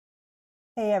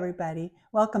Hey everybody,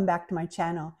 welcome back to my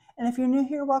channel. And if you're new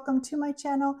here, welcome to my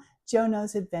channel, Jo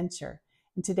Knows Adventure.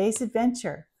 In today's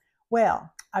adventure,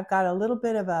 well, I've got a little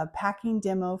bit of a packing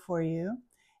demo for you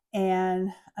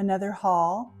and another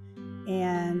haul.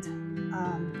 And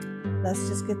let's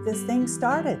just get this thing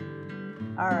started.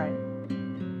 All right.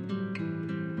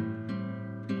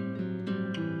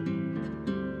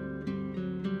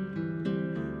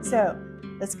 So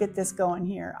let's get this going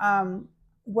here.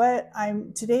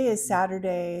 Today is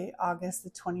Saturday, August the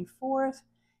 24th,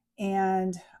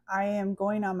 and I am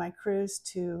going on my cruise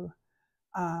to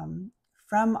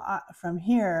from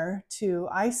here to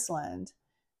Iceland.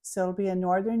 So it'll be a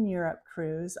Northern Europe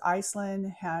cruise.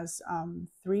 Iceland has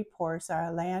 3 ports. I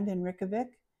land in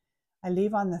Reykjavik. I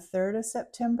leave on the 3rd of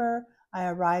September. I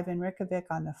arrive in Reykjavik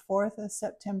on the 4th of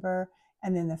September.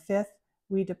 And then the 5th,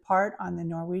 we depart on the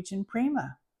Norwegian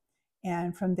Prima.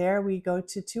 And from there, we go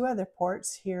to 2 other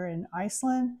ports here in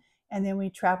Iceland. And then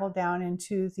we travel down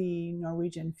into the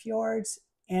Norwegian fjords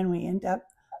and we end up,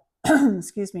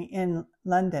 excuse me, in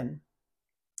London.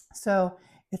 So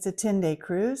it's a 10-day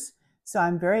cruise. So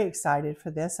I'm very excited for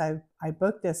this. I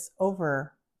booked this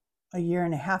over a year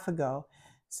and a half ago.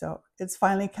 So it's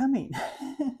finally coming.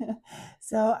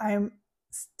 So I'm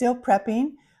still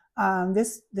prepping.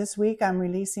 This week I'm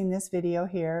releasing this video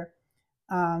here.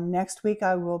 Next week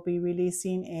I will be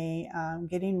releasing a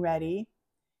getting ready.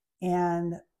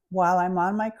 And while I'm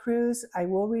on my cruise, I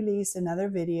will release another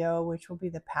video, which will be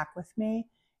the pack with me.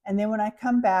 And then when I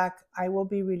come back, I will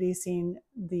be releasing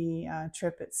the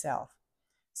trip itself.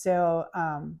 So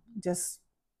just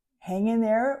hang in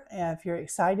there. If you're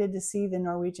excited to see the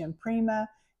Norwegian Prima,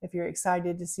 if you're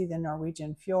excited to see the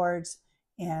Norwegian fjords,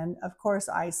 and of course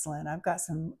Iceland. I've got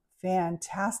some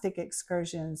fantastic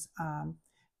excursions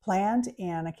planned,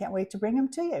 and I can't wait to bring them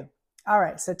to you. All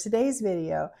right, so today's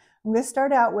video, I'm going to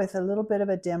start out with a little bit of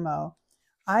a demo.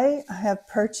 I have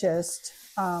purchased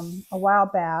a while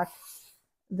back,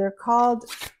 they're called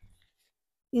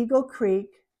Eagle Creek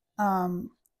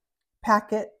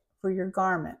packet for your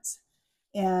garments.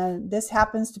 And this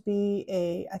happens to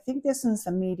be I think this one's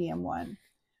a medium one.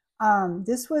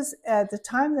 This was at the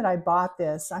time that I bought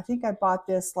this, I think I bought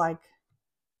this like,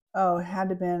 it had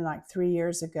to have been like 3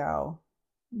 years ago,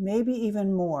 maybe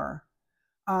even more.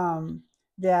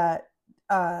 That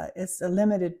it's a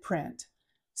limited print.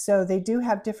 So they do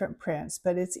have different prints,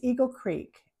 but it's Eagle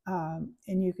Creek. And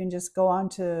you can just go on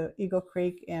to Eagle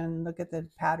Creek and look at the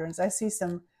patterns. I see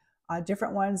some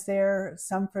different ones there,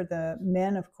 some for the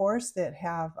men, of course, that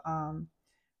have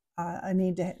a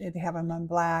need to they have them in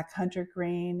black, hunter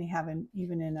green. They have an,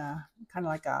 even in a kind of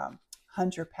like a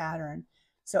hunter pattern.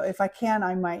 So if I can,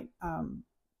 I might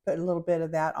put a little bit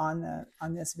of that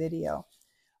on this video.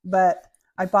 But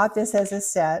I bought this as a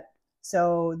set.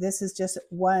 So this is just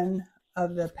one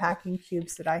of the packing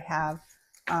cubes that I have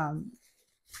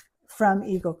from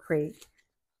Eagle Creek.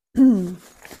 And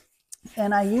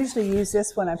I usually use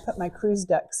this when I put my cruise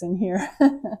ducks in here.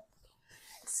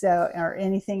 So, or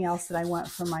anything else that I want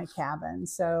for my cabin.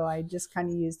 So I just kind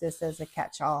of use this as a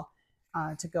catch-all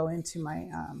to go into my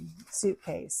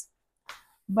suitcase.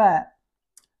 But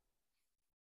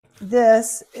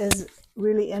this is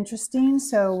really interesting.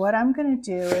 So what I'm going to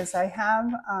do is I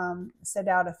have set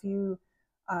out a few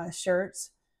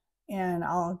shirts, and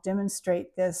I'll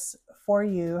demonstrate this for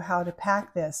you, how to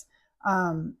pack this.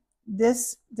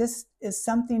 This is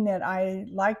something that I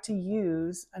like to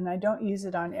use, and I don't use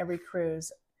it on every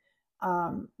cruise.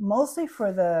 Mostly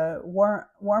for the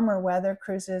warmer weather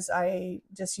cruises, I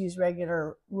just use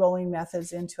regular rolling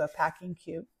methods into a packing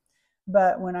cube.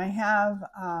 But when I have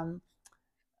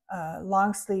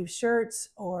long sleeve shirts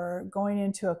or going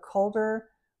into a colder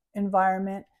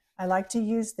environment, I like to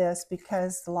use this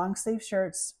because the long sleeve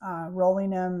shirts,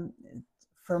 rolling them,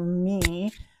 for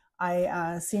me,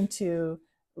 I seem to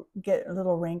get a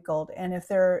little wrinkled. And if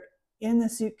they're in the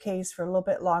suitcase for a little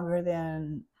bit longer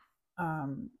than,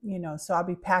 so I'll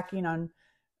be packing on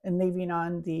and leaving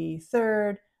on the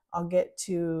 3rd. I'll get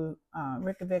to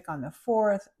Reykjavik on the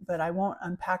 4th, but I won't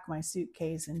unpack my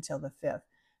suitcase until the 5th.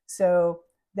 So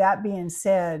that being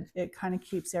said, it kind of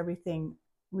keeps everything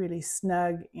really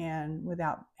snug and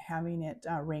without having it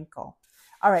wrinkle.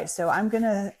 All right, so I'm going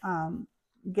to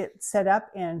get set up,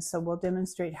 and so we'll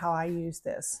demonstrate how I use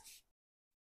this.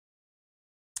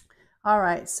 All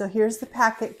right, so here's the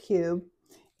packet cube,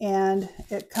 and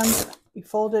it comes, you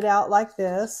fold it out like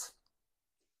this.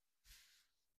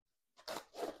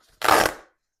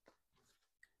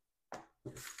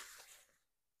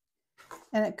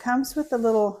 And it comes with a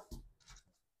little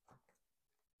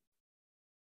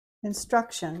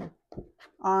instruction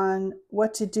on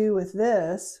what to do with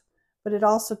this, but it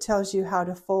also tells you how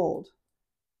to fold.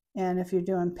 and if you're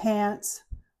doing pants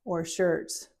or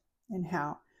shirts, and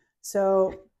how.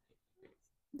 So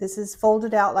this is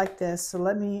folded out like this. So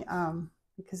let me,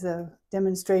 because of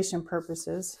demonstration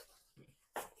purposes.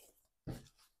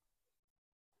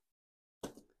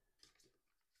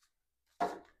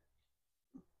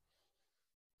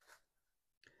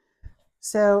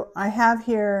 So I have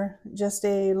here just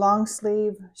a long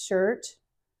sleeve shirt.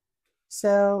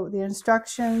 So the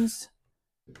instructions,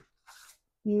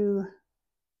 you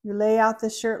lay out the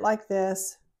shirt like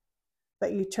this,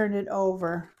 but you turn it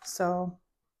over. So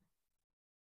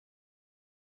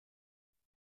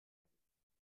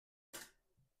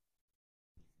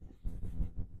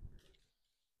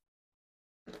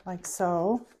like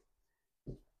so.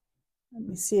 Let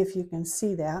me see if you can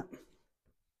see that.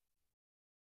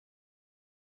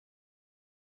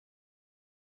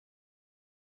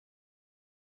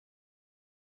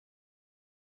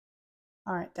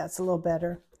 All right, that's a little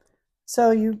better.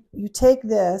 So you take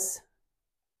this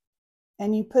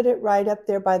and you put it right up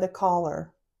there by the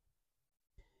collar.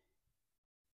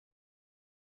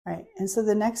 All right, and so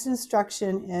the next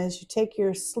instruction is you take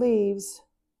your sleeves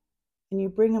and you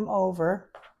bring them over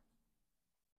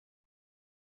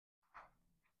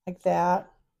like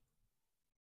that,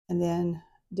 and then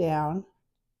down.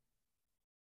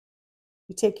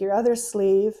 You take your other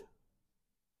sleeve,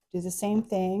 do the same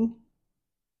thing,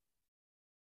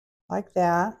 like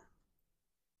that.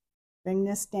 Bring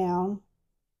this down.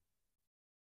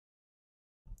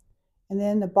 And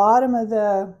then the bottom of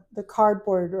the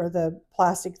cardboard or the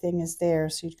plastic thing is there.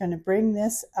 So you're going to bring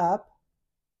this up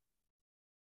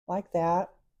like that.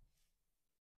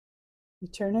 You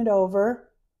turn it over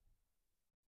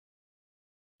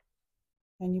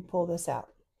and you pull this out.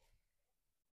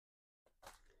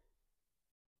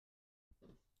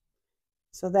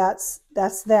 So that's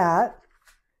that.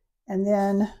 And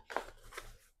then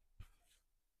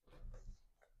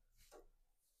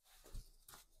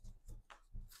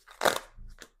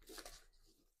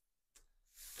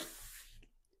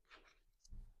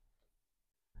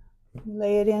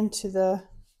lay it into the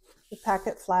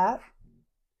packet flat.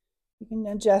 You can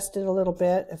adjust it a little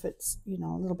bit if it's, a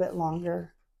little bit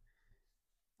longer,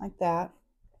 like that.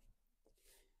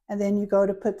 And then you go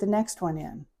to put the next one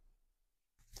in.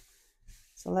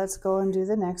 So let's go and do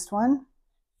the next one.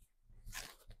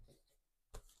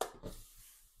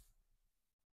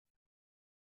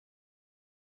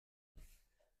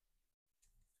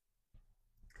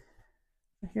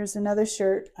 Here's another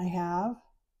shirt I have.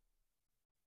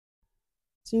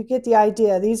 So you get the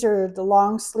idea. These are the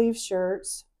long sleeve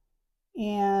shirts.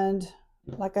 And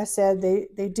like I said,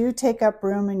 they do take up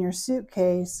room in your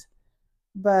suitcase,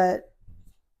 but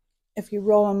if you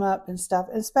roll them up and stuff,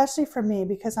 especially for me,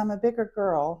 because I'm a bigger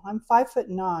girl, I'm 5'9",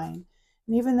 and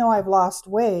even though I've lost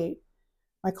weight,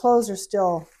 my clothes are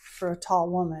still for a tall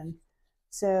woman.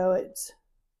 So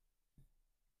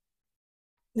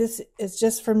this is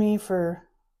just for me for,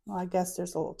 well, I guess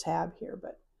there's a little tab here,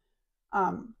 but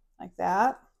like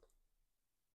that.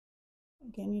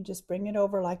 Again, you just bring it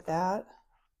over like that.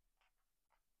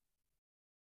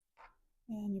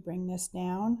 And you bring this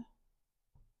down.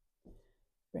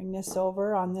 Bring this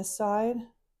over on this side.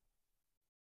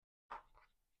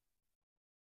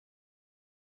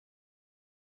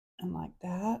 And like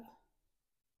that.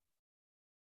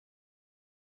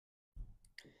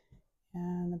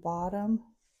 And the bottom.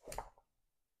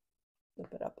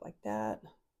 Flip it up like that.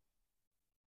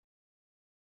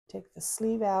 Take the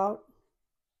sleeve out.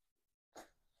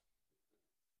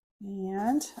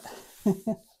 And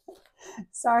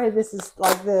sorry this is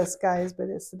like this, guys, but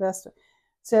it's the best.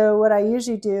 So what I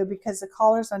usually do, because the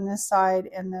collar's on this side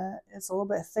and it's a little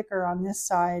bit thicker on this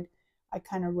side, I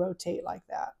kind of rotate like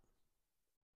that.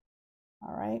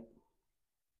 All right.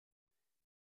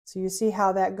 So you see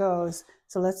how that goes.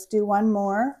 So let's do one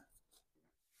more.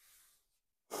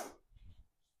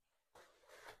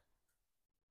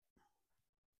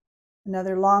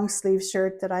 Another long sleeve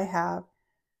shirt that I have.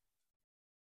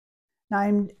 Now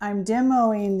I'm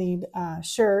demoing the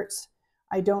shirts.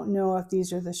 I don't know if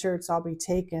these are the shirts I'll be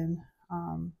taking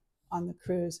on the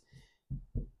cruise.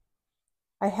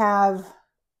 I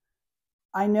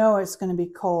know it's going to be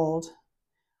cold.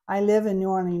 I live in New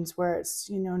Orleans where it's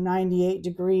 98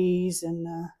 degrees and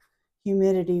the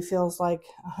humidity feels like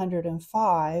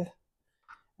 105.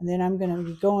 And then I'm going to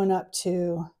be going up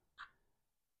to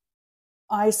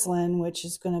Iceland, which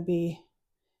is going to be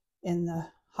in the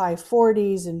high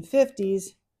 40s and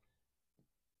 50s,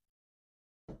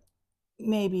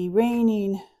 maybe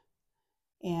raining,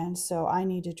 and so I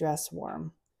need to dress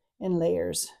warm in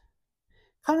layers,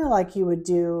 kind of like you would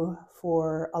do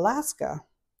for Alaska.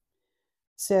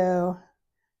 So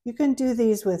You can do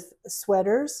these with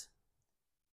sweaters,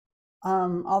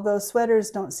 although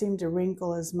sweaters don't seem to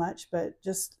wrinkle as much, but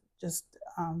just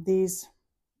these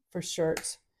for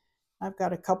shirts. I've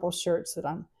got a couple shirts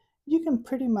that you can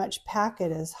pretty much pack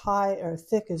it as high or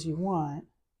thick as you want,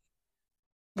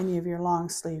 any of your long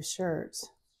sleeve shirts.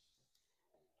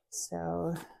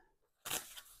 So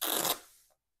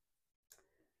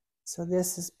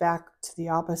this is back to the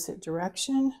opposite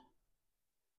direction,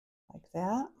 like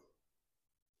that.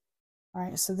 All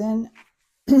right, so then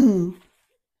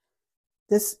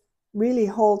this really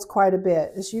holds quite a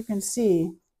bit. As you can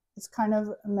see, it's kind of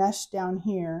meshed down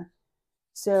here.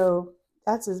 So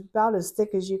that's about as thick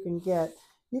as you can get.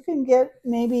 You can get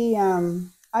maybe,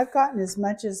 I've gotten as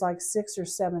much as like 6 or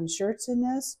 7 shirts in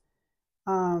this.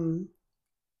 And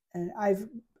I've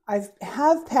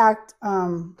packed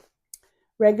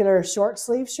regular short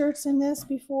sleeve shirts in this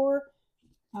before,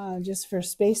 just for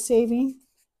space saving.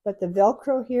 But the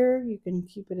Velcro here, you can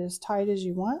keep it as tight as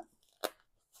you want.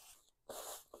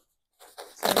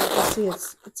 So you can see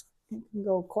it can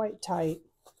go quite tight.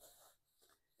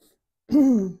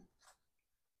 And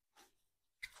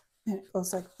it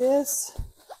goes like this.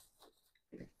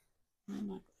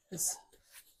 And like this.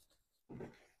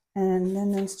 And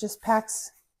then this just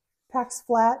packs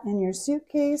flat in your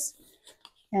suitcase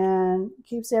and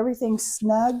keeps everything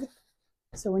snug.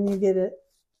 So when you get it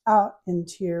out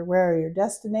into where your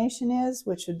destination is,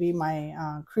 which would be my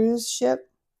cruise ship.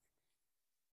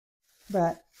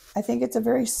 But I think it's a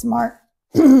very smart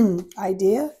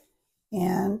idea,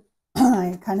 and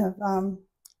I kind of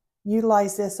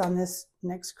utilize this on this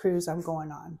next cruise I'm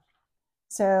going on.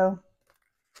 So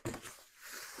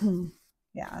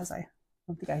yeah, I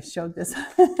don't think I showed this.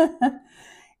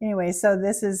 Anyway, so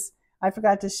this is, I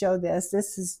forgot to show this.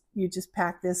 This is, you just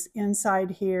pack this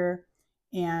inside here,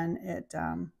 and it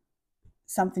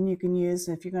something you can use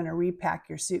if you're going to repack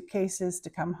your suitcases to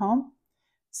come home.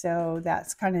 So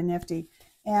that's kind of nifty.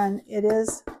 And it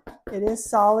is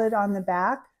solid on the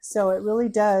back, so it really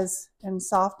does, and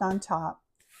soft on top.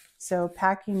 So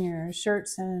packing your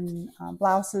shirts and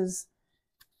blouses,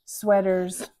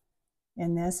 sweaters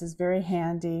in this is very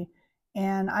handy.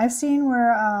 And I've seen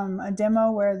where a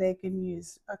demo where they can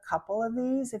use a couple of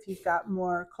these if you've got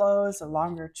more clothes, a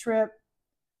longer trip,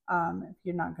 if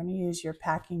you're not going to use your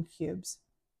packing cubes.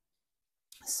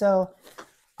 So,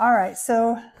 all right,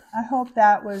 so I hope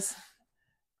that was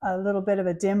a little bit of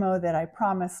a demo that I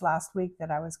promised last week that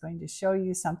I was going to show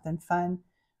you something fun.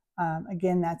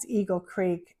 Again, that's Eagle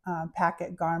Creek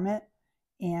Packet Garment,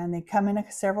 and they come in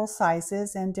several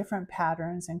sizes and different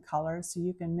patterns and colors, so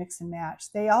you can mix and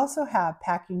match. They also have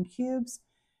packing cubes,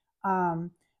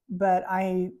 but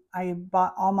I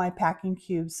bought all my packing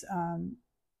cubes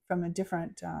from a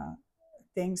different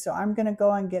thing, so I'm going to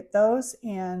go and get those,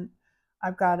 and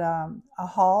I've got a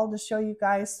haul to show you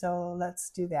guys, so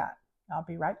let's do that. I'll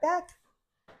be right back.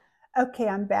 Okay,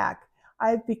 I'm back.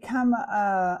 I've become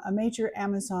a major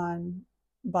Amazon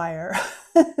buyer.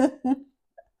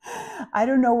 I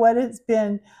don't know what it's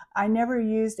been. I never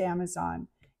used Amazon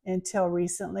until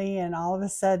recently, and all of a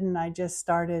sudden I just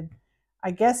started.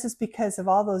 I guess it's because of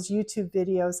all those YouTube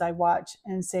videos I watch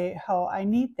and say, oh, I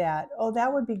need that. Oh,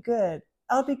 that would be good.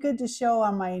 That'll be good to show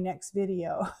on my next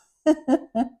video.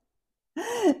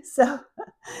 So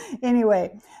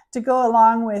anyway, to go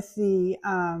along with the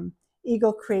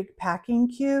Eagle Creek packing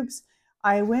cubes,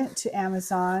 I went to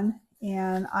Amazon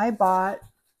and I bought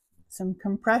some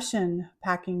compression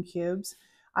packing cubes.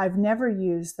 I've never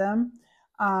used them,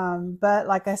 but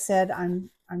like I said, I'm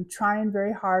trying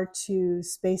very hard to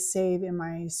space save in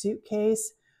my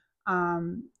suitcase.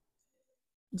 I'm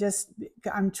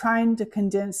trying to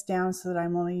condense down so that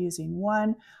I'm only using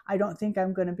one. I don't think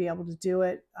I'm going to be able to do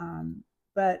it,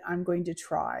 but I'm going to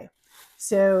try.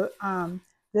 So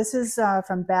this is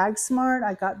from BagSmart.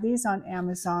 I got these on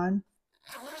Amazon,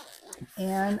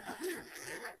 and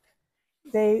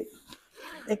they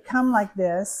come like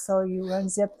this, so you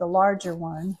unzip the larger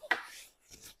one.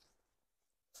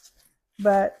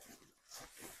 But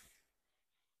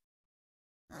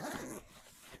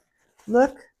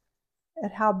look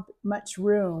at how much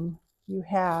room you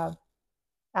have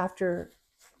after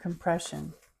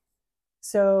compression.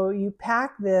 So you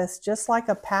pack this just like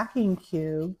a packing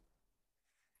cube,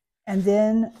 and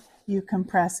then you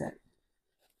compress it.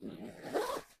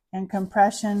 And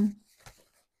compression,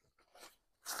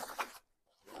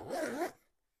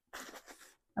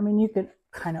 I mean, you could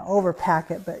kind of overpack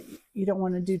it, but you don't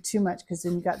want to do too much because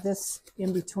then you got this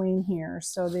in between here.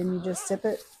 So then you just zip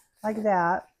it like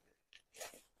that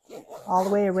all the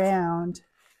way around,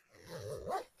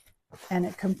 and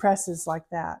it compresses like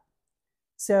that.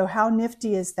 So how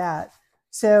nifty is that?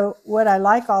 So what I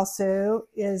like also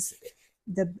is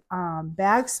the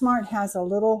Bag Smart has a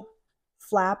little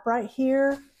flap right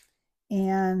here,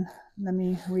 and let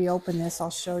me reopen this. I'll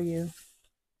show you.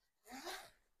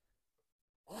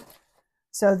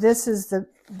 So this is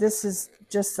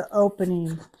just the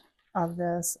opening of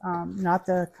this, not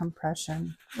the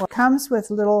compression. Well, it comes with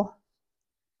little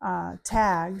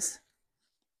tags,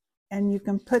 and you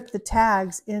can put the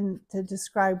tags in to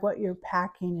describe what you're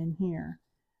packing in here.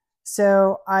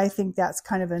 So I think that's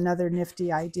kind of another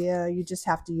nifty idea. You just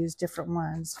have to use different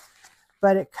ones.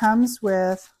 But it comes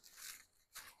with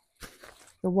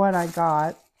the one I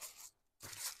got.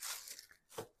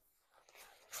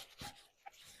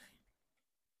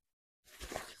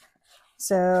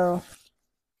 So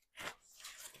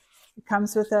it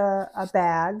comes with a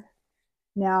bag.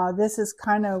 Now this is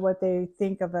kind of what they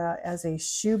think of as a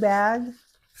shoe bag.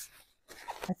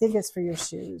 I think it's for your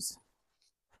shoes.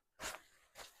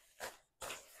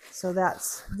 So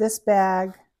that's this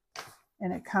bag,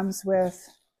 and it comes with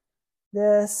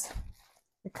this.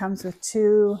 It comes with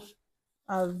two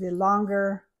of the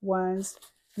longer ones.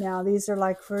 Now these are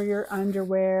like for your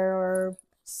underwear or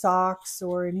socks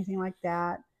or anything like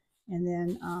that. And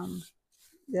then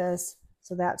this,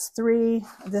 so that's 3,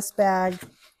 this bag,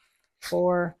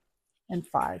 4, and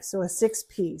 5. So a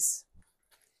 6-piece.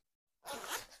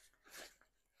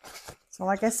 So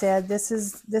like I said, this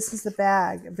is the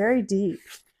bag, very deep.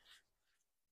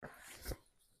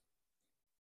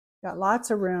 Got lots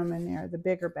of room in there, the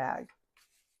bigger bag.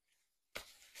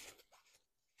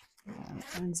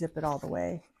 Unzip it all the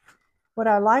way. What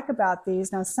I like about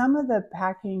these, now some of the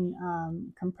packing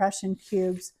compression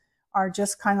cubes are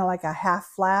just kind of like a half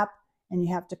flap, and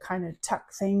you have to kind of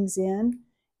tuck things in.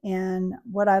 And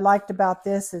what I liked about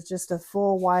this is just a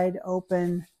full wide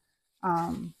open,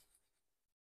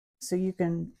 so you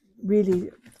can really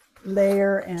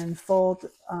layer and fold,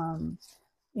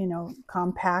 you know,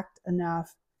 compact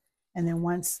enough. And then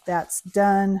once that's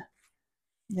done,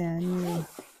 then you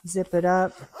zip it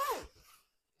up.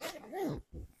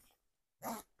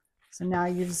 So now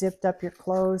you've zipped up your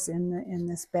clothes in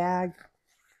this bag,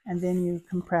 and then you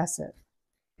compress it.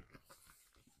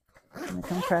 And the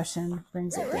compression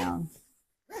brings it down.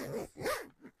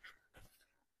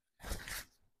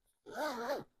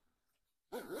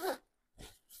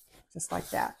 Just like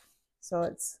that. So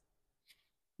it's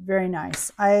very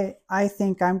nice. I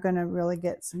think I'm going to really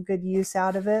get some good use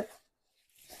out of it.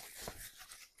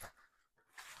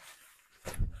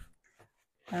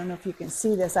 I don't know if you can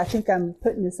see this. I think I'm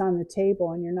putting this on the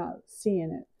table and you're not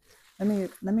seeing it. Let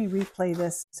me replay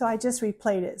this. So I just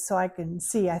replayed it so I can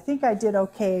see. I think I did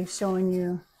okay showing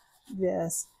you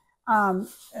this.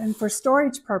 And for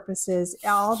storage purposes,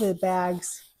 all the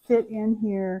bags fit in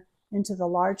here into the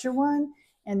larger one,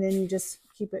 and then you just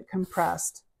keep it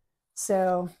compressed.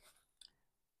 So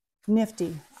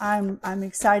nifty. I'm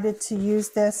excited to use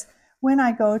this. When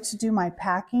I go to do my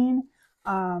packing,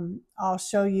 I'll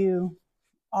show you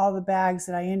all the bags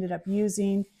that I ended up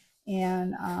using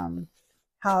and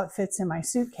how it fits in my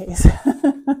suitcase.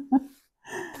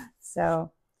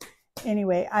 So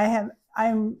anyway,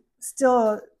 I'm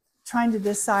still trying to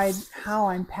decide how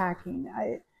I'm packing.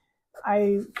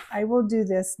 I will do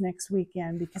this next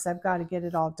weekend because I've got to get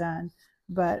it all done,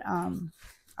 but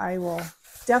I will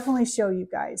definitely show you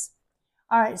guys.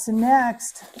 All right, so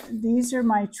next, these are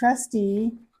my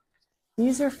trusty,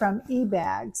 these are from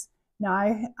eBags.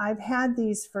 Now I've had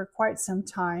these for quite some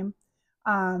time.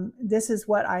 This is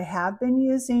what I have been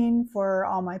using for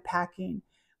all my packing.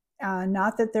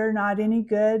 Not that they're not any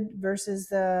good versus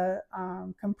the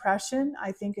compression.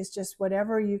 I think it's just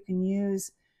whatever you can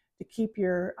use to keep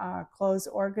your clothes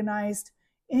organized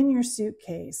in your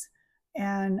suitcase.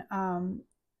 And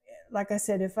like I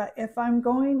said, if I'm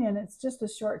going and it's just a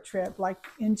short trip, like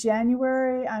in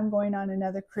January, I'm going on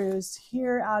another cruise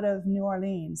here out of New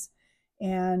Orleans.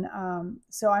 And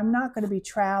so I'm not going to be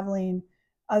traveling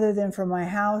other than from my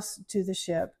house to the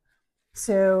ship.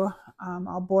 So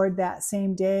I'll board that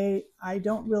same day. I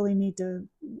don't really need to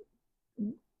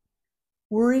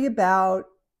worry about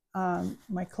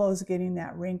my clothes getting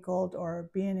that wrinkled or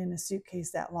being in a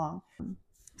suitcase that long.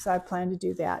 So I plan to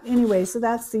do that. Anyway, so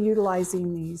that's the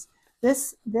utilizing these.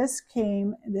 This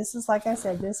is, like I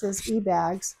said, this is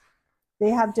eBags. They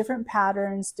have different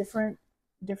patterns, different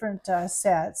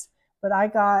sets, but I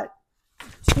got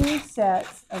 2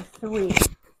 sets of 3.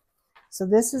 So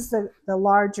this is the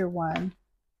larger one.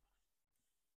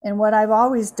 And what I've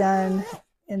always done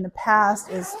in the past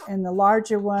is in the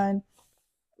larger one,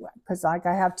 because like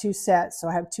I have 2 sets, so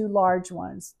I have 2 large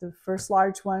ones. The first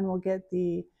large one will get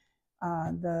the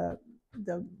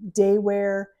day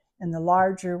wear, and the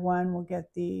larger one will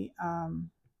get the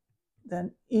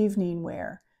evening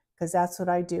wear, because that's what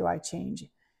I do, I change.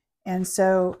 And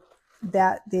so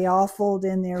that they all fold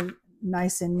in there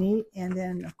nice and neat. And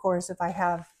then of course, if I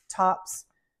have tops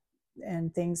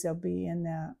and things, they'll be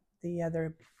in the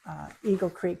other Eagle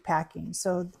Creek packing.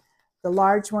 So the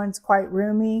large one's quite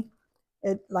roomy.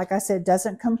 It, like I said,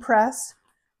 doesn't compress,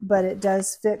 but it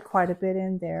does fit quite a bit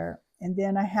in there. And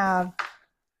then I have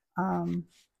the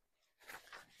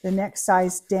next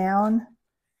size down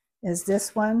is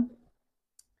this one.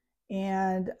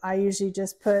 And I usually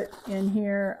just put in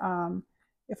here,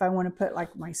 if I want to put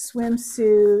like my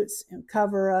swimsuits and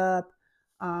cover up.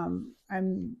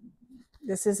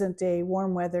 This isn't a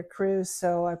warm weather cruise,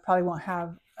 so I probably won't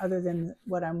have other than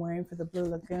what I'm wearing for the Blue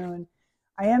Lagoon.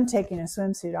 I am taking a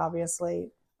swimsuit,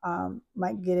 obviously.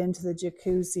 Might get into the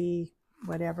jacuzzi,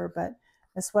 whatever, but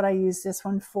that's what I use this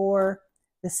one for.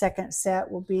 The second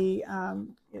set will be,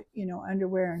 you know,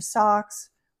 underwear and socks.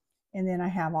 And then I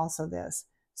have also this.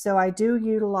 So I do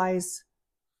utilize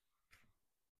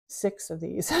 6 of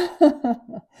these.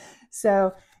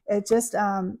 So it just,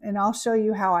 and I'll show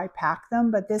you how I pack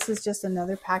them, but this is just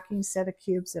another packing set of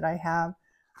cubes that I have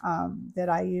that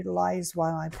I utilize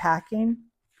while I'm packing.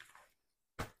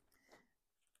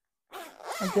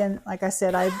 Again, like I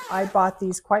said, I bought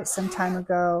these quite some time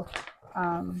ago.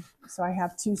 So I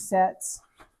have two sets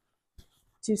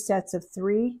of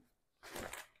 3,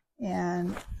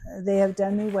 and they have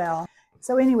done me well.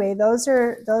 So anyway, those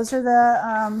are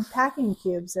the packing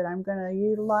cubes that I'm going to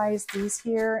utilize. These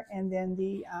here, and then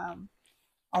the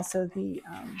also the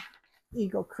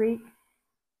Eagle Creek.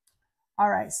 All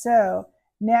right, so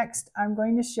next I'm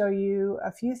going to show you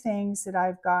a few things that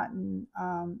I've gotten.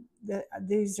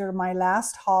 These are my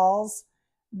last hauls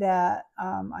that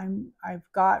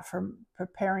I've got from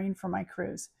preparing for my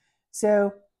cruise.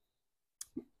 So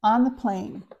on the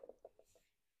plane,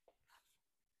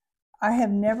 I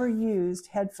have never used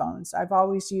headphones. I've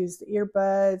always used the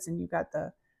earbuds, and you've got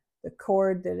the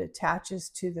cord that attaches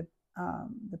to the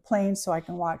plane so I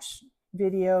can watch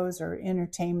videos or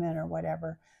entertainment or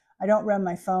whatever. I don't run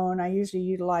my phone. I usually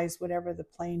utilize whatever the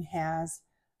plane has.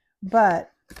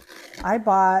 But I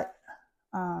bought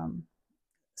some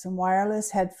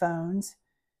wireless headphones,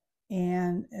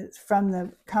 and it's from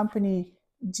the company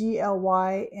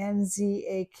GLYNZAK.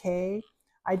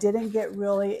 I didn't get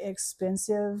really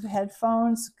expensive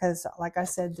headphones because, like I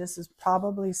said, this is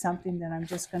probably something that I'm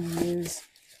just going to use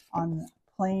on the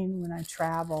plane when I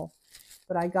travel.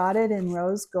 But I got it in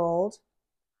rose gold,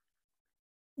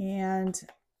 and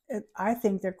I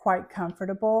think they're quite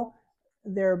comfortable.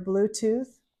 They're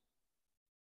Bluetooth.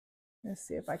 Let's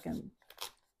see if I can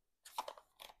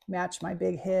match my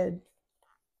big head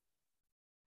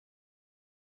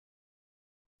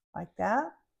like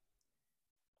that.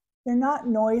 They're not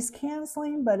noise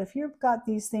canceling, but if you've got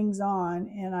these things on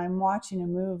and I'm watching a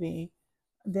movie,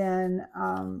 then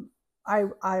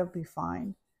I'll be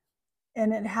fine.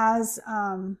 And it has,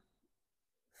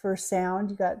 for sound,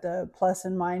 you got the plus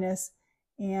and minus,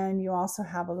 and you also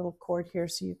have a little cord here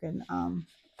so you can,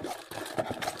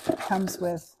 comes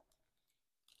with,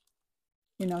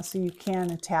 you know, so you can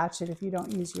attach it if you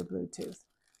don't use your Bluetooth.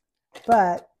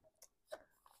 But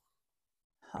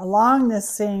along this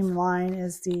same line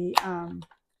is the,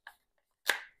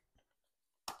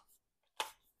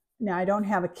 now I don't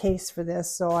have a case for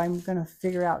this, so I'm going to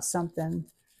figure out something.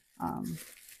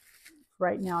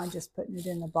 Right now I'm just putting it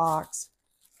in the box.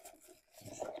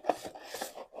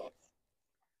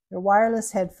 They're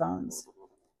wireless headphones.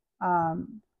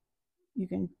 You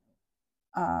can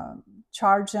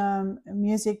charge them.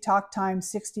 Music talk time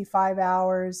 65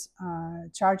 hours,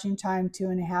 charging time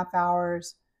 2.5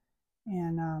 hours.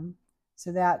 And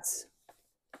so that's,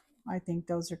 I think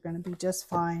those are going to be just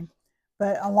fine.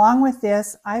 But along with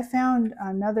this, I found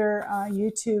another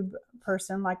YouTube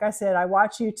person. Like I said, I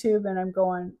watch YouTube and I'm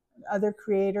going other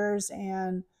creators,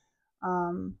 and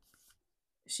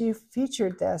she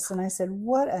featured this, and I said,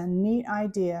 what a neat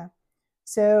idea.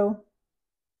 So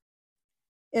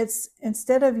it's,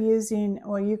 instead of using,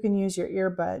 well, you can use your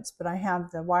earbuds, but I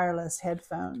have the wireless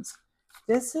headphones.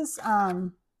 This is,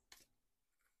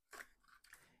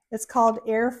 it's called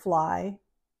AirFly,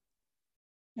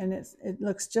 and it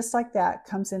looks just like that.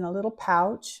 Comes in a little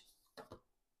pouch,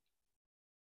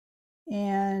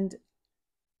 and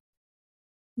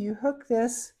you hook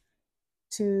this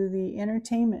to the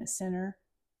entertainment center,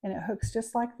 and it hooks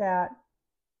just like that.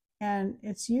 And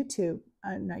it's YouTube,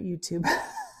 not YouTube.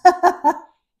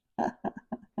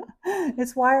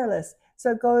 It's wireless,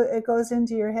 so it goes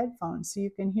into your headphones, so you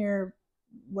can hear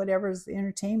whatever's the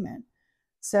entertainment.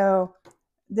 So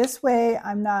this way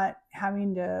I'm not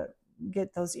having to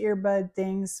get those earbud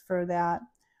things for that.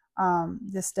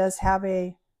 This does have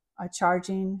a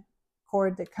charging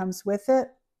cord that comes with it.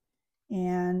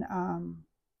 And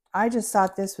I just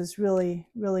thought this was really,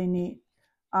 really neat.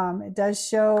 It does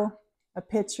show a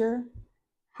picture,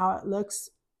 how it looks.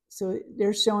 So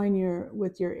they're showing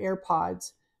with your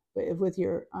AirPods, but with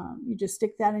your, you just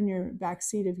stick that in your back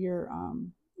seat of your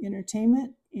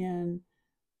entertainment and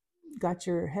got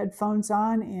your headphones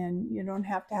on, and you don't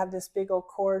have to have this big old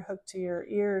cord hooked to your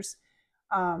ears.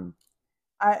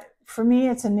 For me,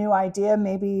 it's a new idea.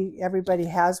 Maybe everybody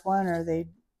has one, or they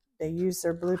use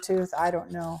their Bluetooth. I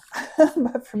don't know.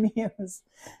 But for me,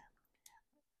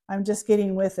 I'm just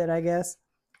getting with it, I guess.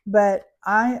 But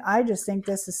I just think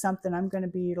this is something I'm going to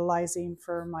be utilizing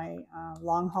for my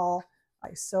long haul.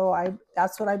 So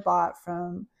that's what I bought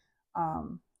from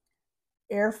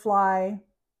Airfly.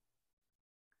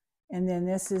 And then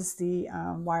this is the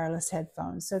wireless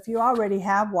headphones. So if you already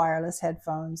have wireless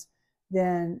headphones,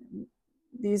 then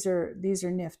these are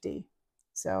nifty.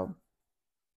 So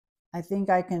I think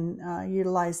I can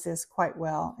utilize this quite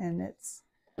well, and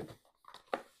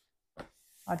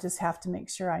I'll just have to make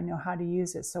sure I know how to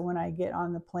use it. So when I get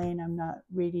on the plane, I'm not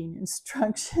reading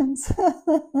instructions.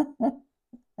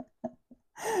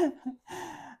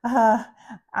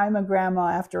 I'm a grandma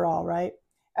after all, right?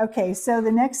 Okay, so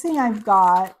the next thing I've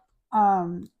got,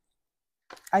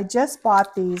 I just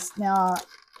bought these. Now,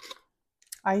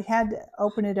 I had to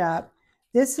open it up.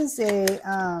 This is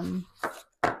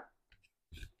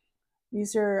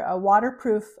these are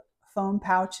waterproof foam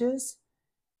pouches.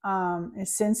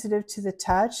 It's sensitive to the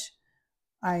touch.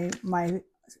 I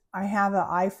have an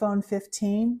iPhone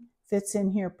 15, fits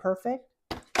in here perfect.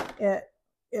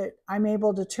 I'm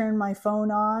able to turn my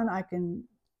phone on. I can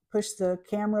push the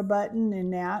camera button in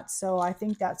that. So I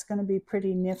think that's going to be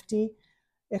pretty nifty.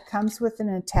 It comes with an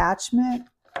attachment,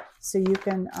 so you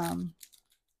can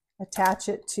attach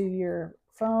it to your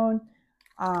phone.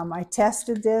 I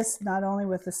tested this not only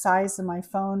with the size of my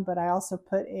phone, but I also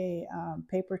put a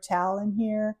paper towel in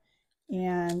here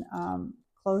and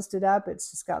closed it up.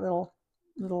 It's just got little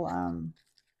do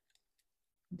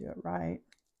it right.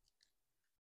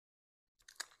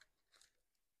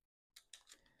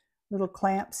 Little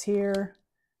clamps here,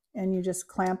 and you just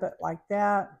clamp it like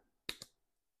that.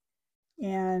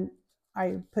 And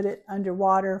I put it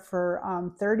underwater for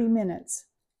 30 minutes,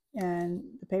 and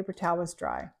the paper towel was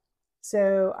dry.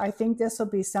 So I think this will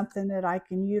be something that I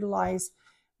can utilize.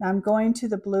 Now I'm going to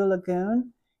the Blue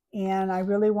Lagoon, and I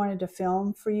really wanted to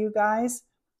film for you guys.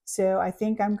 So I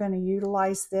think I'm going to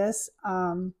utilize this.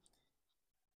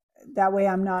 That way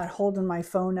I'm not holding my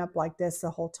phone up like this the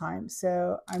whole time.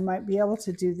 So I might be able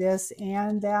to do this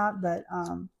and that, but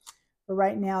for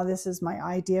right now, this is my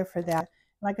idea for that.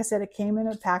 Like I said, it came in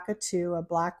a pack of two, a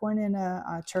black one and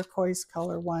a turquoise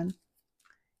color one.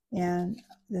 And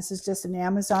this is just an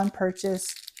Amazon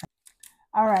purchase.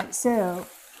 All right, so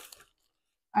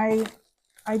I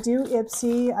do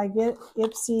Ipsy. I get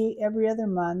Ipsy every other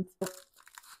month.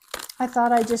 I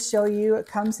thought I'd just show you. It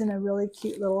comes in a really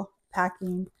cute little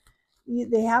packing.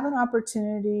 They have an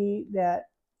opportunity that,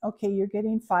 okay, you're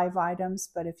getting 5 items,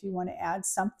 but if you want to add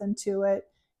something to it,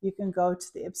 you can go to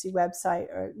the Ipsy website,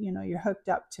 or you're hooked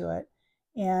up to it,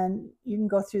 and you can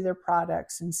go through their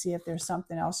products and see if there's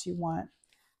something else you want.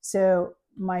 So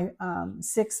my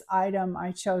 6th item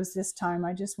I chose this time,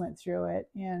 I just went through it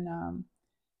and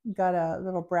got a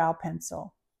little brow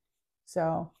pencil.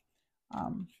 So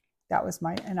that was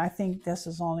and I think this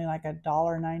is only like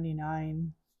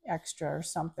 $1.99 extra or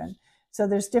something. So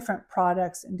there's different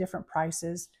products and different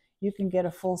prices. You can get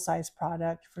a full-size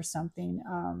product for something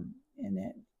and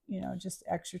it, just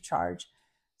extra charge.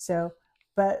 So,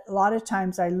 but a lot of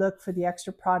times I look for the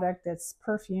extra product that's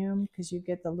perfume, because you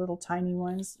get the little tiny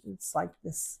ones. It's like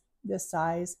this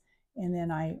size, and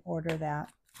then I order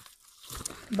that.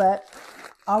 But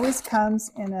always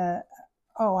comes in a,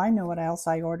 oh, I know what else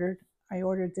I ordered. I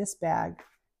ordered this bag.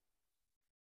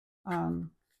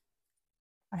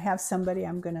 I have somebody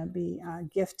I'm going to be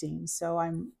gifting, so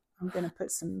I'm going to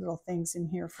put some little things in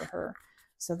here for her.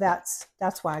 So that's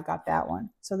why I got that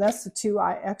one. So that's the 2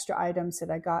 extra items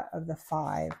that I got of the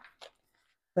 5.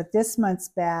 But this month's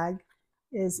bag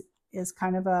is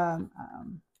kind of a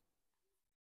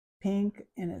pink,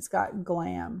 and it's got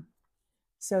glam.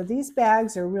 So these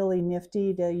bags are really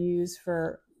nifty to use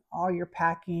for all your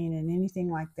packing and anything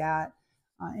like that,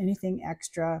 anything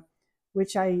extra,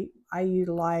 which I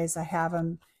utilize. I have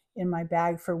them in my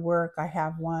bag for work. I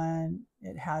have one.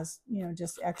 It has,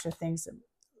 just extra things,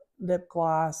 lip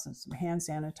gloss and some hand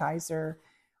sanitizer.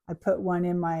 I put one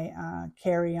in my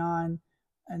carry-on,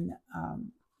 and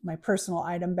my personal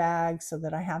item bag so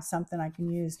that I have something I can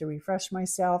use to refresh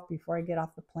myself before I get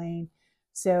off the plane.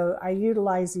 So I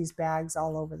utilize these bags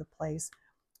all over the place.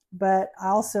 But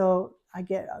I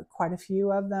get quite a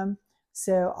few of them.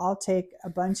 So I'll take a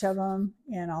bunch of them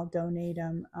and I'll donate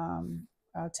them.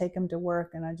 I'll take them to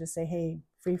work and I just say, hey,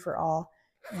 free for all,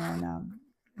 and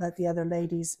let the other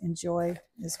ladies enjoy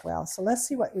as well. So let's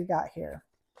see what we got here.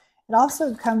 It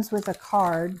also comes with a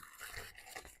card.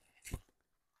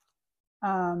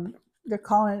 They're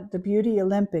calling it the Beauty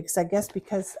Olympics, I guess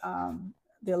because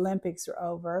the Olympics are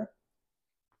over.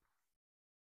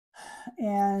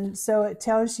 And so it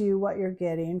tells you what you're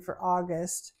getting for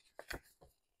August.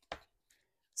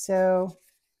 So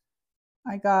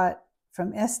I got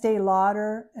from Estee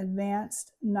Lauder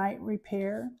Advanced Night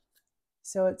Repair.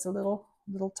 So it's a little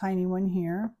tiny one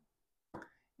here.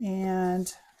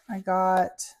 And I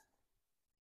got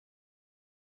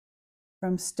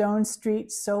from Stone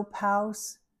Street Soap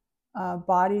House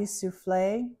Body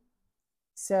Souffle.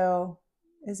 So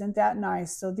isn't that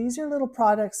nice? So these are little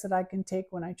products that I can take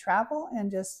when I travel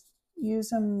and just use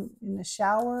them in the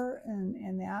shower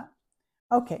and that.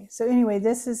 Okay, so anyway,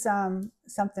 this is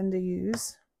something to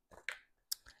use.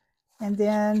 And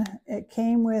then it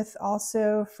came with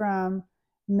also from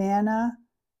Manna.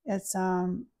 It's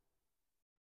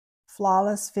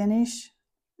Flawless Finish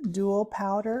Dual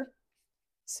Powder.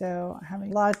 So a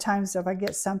lot of times if I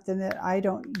get something that I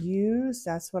don't use,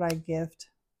 that's what I gift.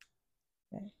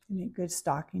 Okay, you need good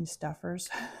stocking stuffers.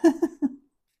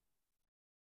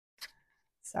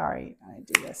 Sorry, I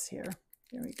do this here.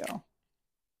 There we go.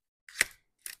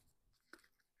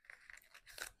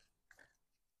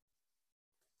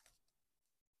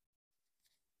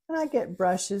 And I get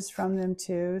brushes from them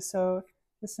too. So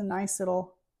it's a nice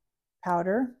little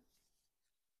powder.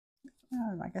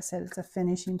 Like I said, it's a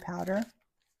finishing powder.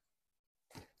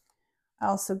 I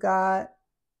also got,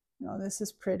 this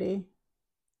is pretty,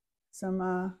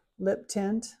 some lip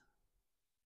tint.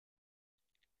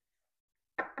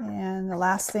 And the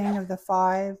last thing of the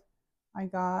 5 I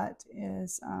got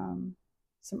is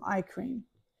some eye cream.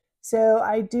 So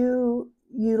I do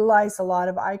utilize a lot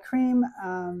of eye cream.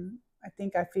 I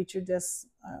think I featured this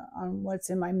on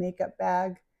what's in my makeup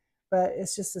bag, but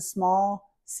it's just a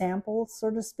small sample,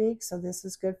 so to speak. So this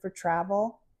is good for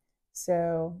travel.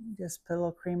 So just put a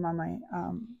little cream on my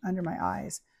under my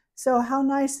eyes. So how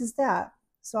nice is that?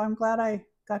 So I'm glad I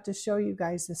got to show you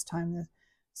guys this time.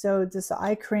 So this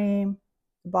eye cream,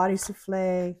 Body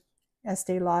Souffle,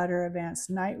 Estee Lauder Advanced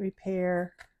Night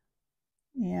Repair,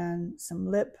 and some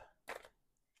lip,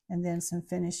 and then some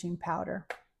finishing powder.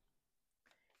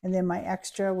 And then my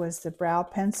extra was the brow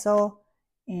pencil,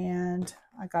 and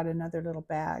I got another little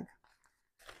bag.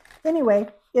 Anyway,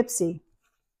 Ipsy.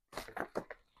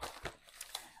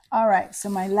 All right, so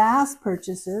my last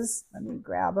purchases, let me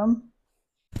grab them.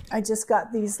 I just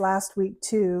got these last week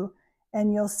too,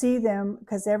 and you'll see them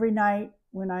because every night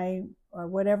when or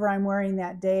whatever I'm wearing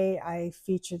that day, I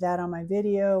feature that on my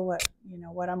video,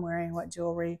 what I'm wearing, what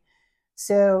jewelry.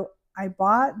 So I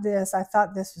bought this. I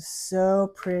thought this was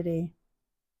so pretty.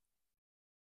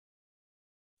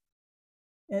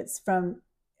 It's from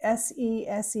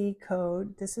SESE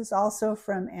Code. This is also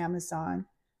from Amazon,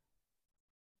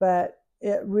 but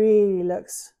it really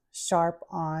looks sharp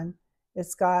on.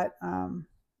 It's got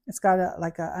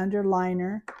like a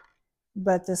underliner,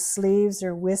 but the sleeves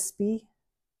are wispy.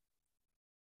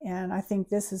 And I think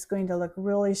this is going to look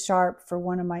really sharp for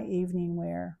one of my evening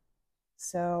wear.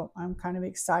 So I'm kind of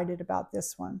excited about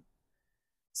this one.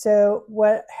 So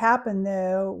what happened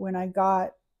though, when I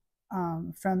got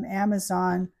from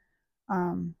Amazon,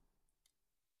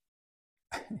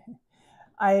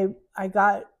 I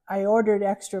ordered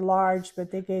extra large, but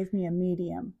they gave me a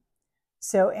medium.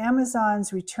 So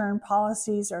Amazon's return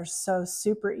policies are so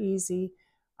super easy.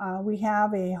 We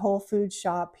have a Whole Foods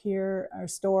shop here, our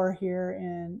store here,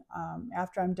 and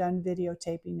after I'm done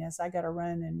videotaping this, I got to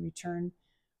run and return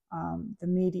the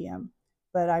medium.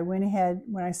 But I went ahead,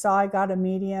 when I saw I got a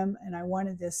medium and I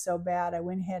wanted this so bad, I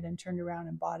went ahead and turned around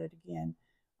and bought it again.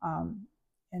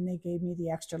 And they gave me the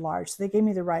extra large. So they gave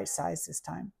me the right size this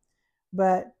time.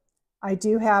 But I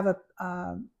do have a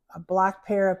black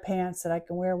pair of pants that I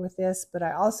can wear with this, but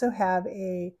I also have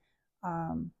a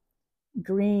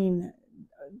green,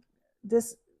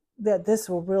 this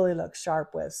will really look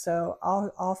sharp with. So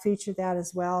I'll feature that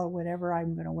as well, whatever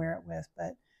I'm going to wear it with.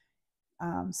 But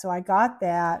so I got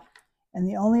that. And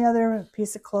the only other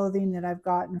piece of clothing that I've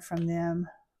gotten from them,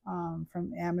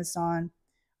 from Amazon,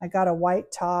 I got a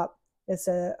white top. It's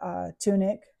a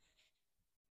tunic.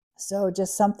 So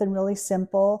just something really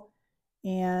simple,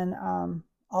 and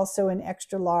also an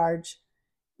extra large.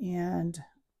 And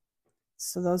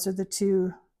So those are the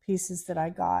two pieces that I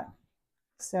got.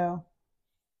 So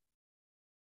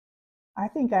I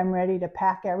think I'm ready to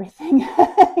pack everything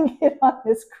and get on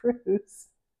this cruise.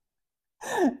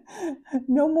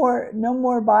 No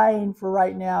more buying for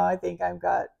right now. I think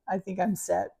I'm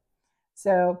set.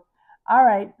 So, all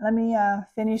right, let me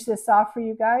finish this off for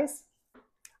you guys.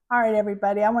 All right,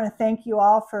 everybody, I want to thank you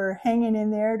all for hanging in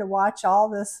there to watch all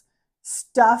this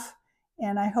stuff.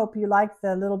 And I hope you liked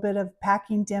the little bit of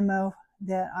packing demo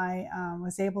that I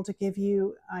was able to give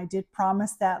you. I did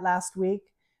promise that last week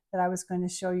that I was going to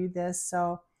show you this.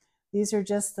 So these are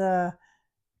just the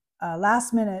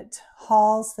last minute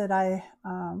hauls that I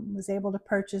was able to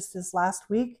purchase this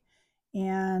last week,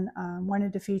 and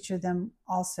wanted to feature them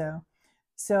also.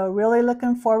 So really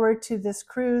looking forward to this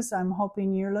cruise. I'm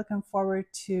hoping you're looking forward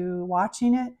to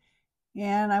watching it.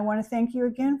 And I want to thank you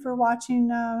again for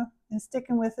watching and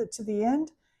sticking with it to the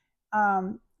end.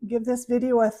 Give this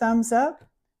video a thumbs up.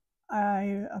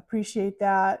 I appreciate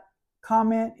that.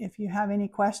 Comment if you have any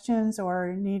questions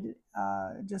or need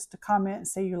just to comment and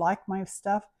say you like my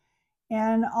stuff.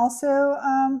 And also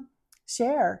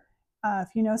share.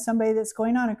 If you know somebody that's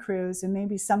going on a cruise and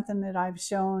maybe something that I've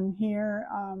shown here,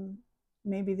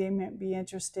 maybe they might be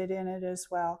interested in it as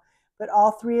well. But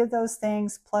all three of those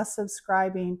things plus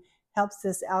subscribing helps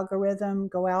this algorithm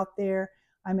go out there.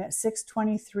 I'm at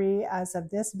 623 as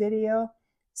of this video.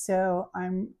 So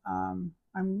I'm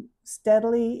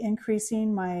steadily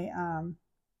increasing my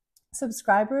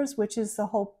subscribers, which is the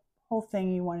whole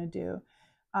thing you want to do.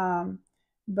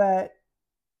 But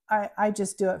I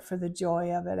just do it for the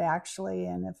joy of it, actually.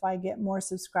 And if I get more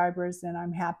subscribers, then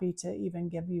I'm happy to even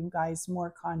give you guys more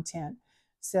content.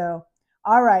 So,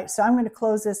 all right. So I'm going to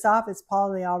close this off. It's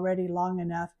probably already long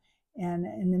enough. And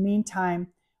in the meantime,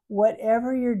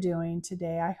 whatever you're doing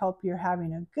today, I hope you're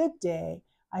having a good day.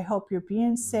 I hope you're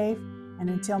being safe. And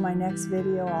until my next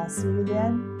video, I'll see you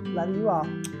then. Love you all.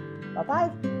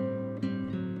 Bye-bye.